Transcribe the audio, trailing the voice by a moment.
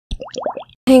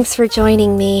Thanks for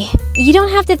joining me. You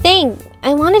don't have to thank.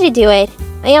 I wanted to do it.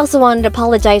 I also wanted to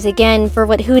apologize again for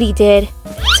what Hootie did.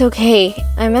 It's okay.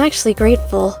 I'm actually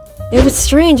grateful. It was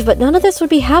strange, but none of this would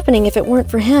be happening if it weren't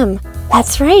for him.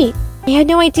 That's right. I had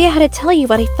no idea how to tell you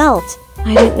what I felt.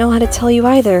 I didn't know how to tell you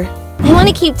either. I want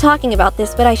to keep talking about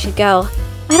this, but I should go.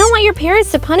 I don't want your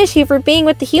parents to punish you for being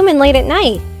with the human late at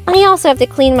night. I also have to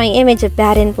clean my image of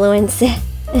bad influence.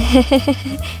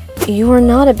 You are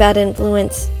not a bad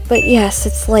influence. But yes,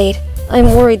 it's late. I'm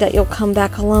worried that you'll come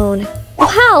back alone.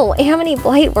 Wow, am any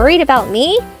blight worried about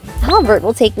me? Albert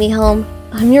will take me home.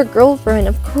 I'm your girlfriend,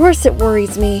 of course it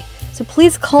worries me. So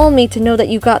please call me to know that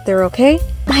you got there, okay?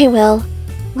 I will.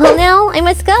 Well now, I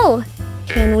must go.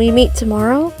 Can we meet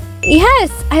tomorrow?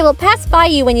 Yes, I will pass by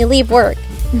you when you leave work.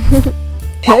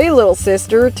 Hey little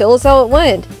sister, tell us how it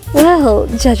went. Well,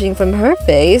 judging from her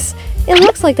face, it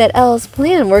looks like that Elle's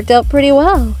plan worked out pretty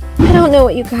well. I don't know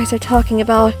what you guys are talking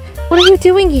about. What are you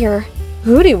doing here?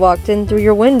 Hootie walked in through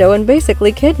your window and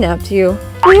basically kidnapped you.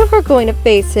 We were going to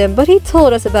face him, but he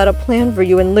told us about a plan for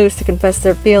you and Luce to confess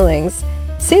their feelings.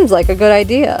 Seems like a good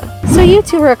idea. So you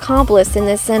two were accomplices in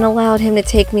this and allowed him to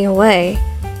take me away.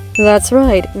 That's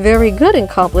right. Very good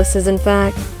accomplices, in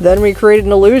fact. Then we created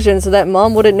an illusion so that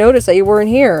Mom wouldn't notice that you weren't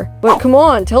here. But come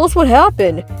on, tell us what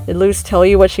happened. Did Luce tell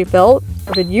you what she felt?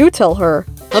 Or did you tell her?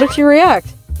 How did she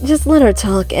react? Just let her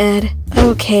talk, Ed.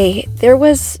 Okay, there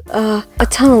was, a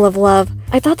tunnel of love.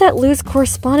 I thought that Luce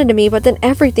corresponded to me, but then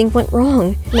everything went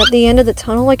wrong. And at the end of the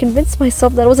tunnel, I convinced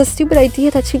myself that it was a stupid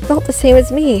idea that she felt the same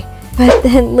as me. But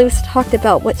then Luce talked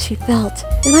about what she felt.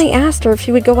 And I asked her if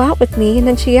she would go out with me, and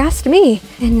then she asked me.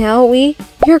 And now we're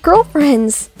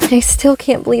girlfriends. I still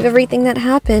can't believe everything that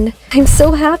happened. I'm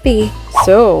so happy.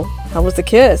 So, how was the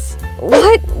kiss?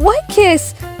 What? What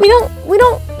kiss? We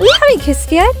haven't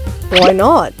kissed yet. Why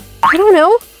not? I don't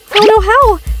know. I don't know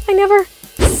how. I never...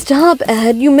 Stop,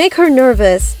 Ed. You make her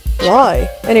nervous. Why?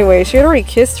 Anyway, she had already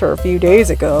kissed her a few days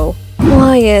ago.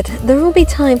 Quiet. There will be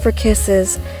time for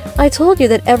kisses. I told you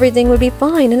that everything would be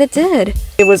fine, and it did.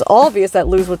 It was obvious that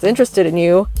Luz was interested in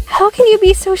you. How can you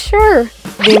be so sure?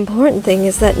 The important thing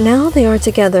is that now they are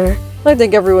together. I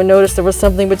think everyone noticed there was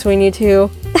something between you two.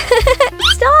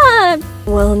 Stop!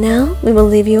 Well, now we will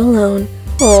leave you alone.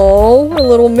 Oh, our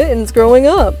little Mitten's growing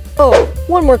up. Oh,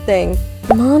 one more thing.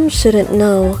 Mom shouldn't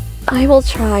know. I will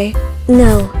try.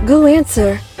 No, go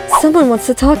answer. Someone wants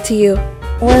to talk to you.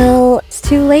 Well, it's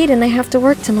too late and I have to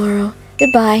work tomorrow.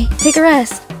 Goodbye. Take a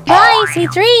rest. Bye, sweet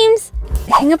dreams!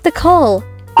 Hang up the call.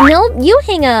 Nope, you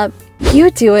hang up. You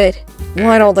do it.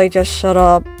 Why don't they just shut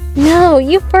up? No,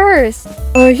 you first.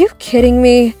 Are you kidding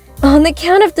me? On the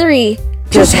count of 3.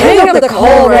 Just hang up the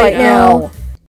call right now.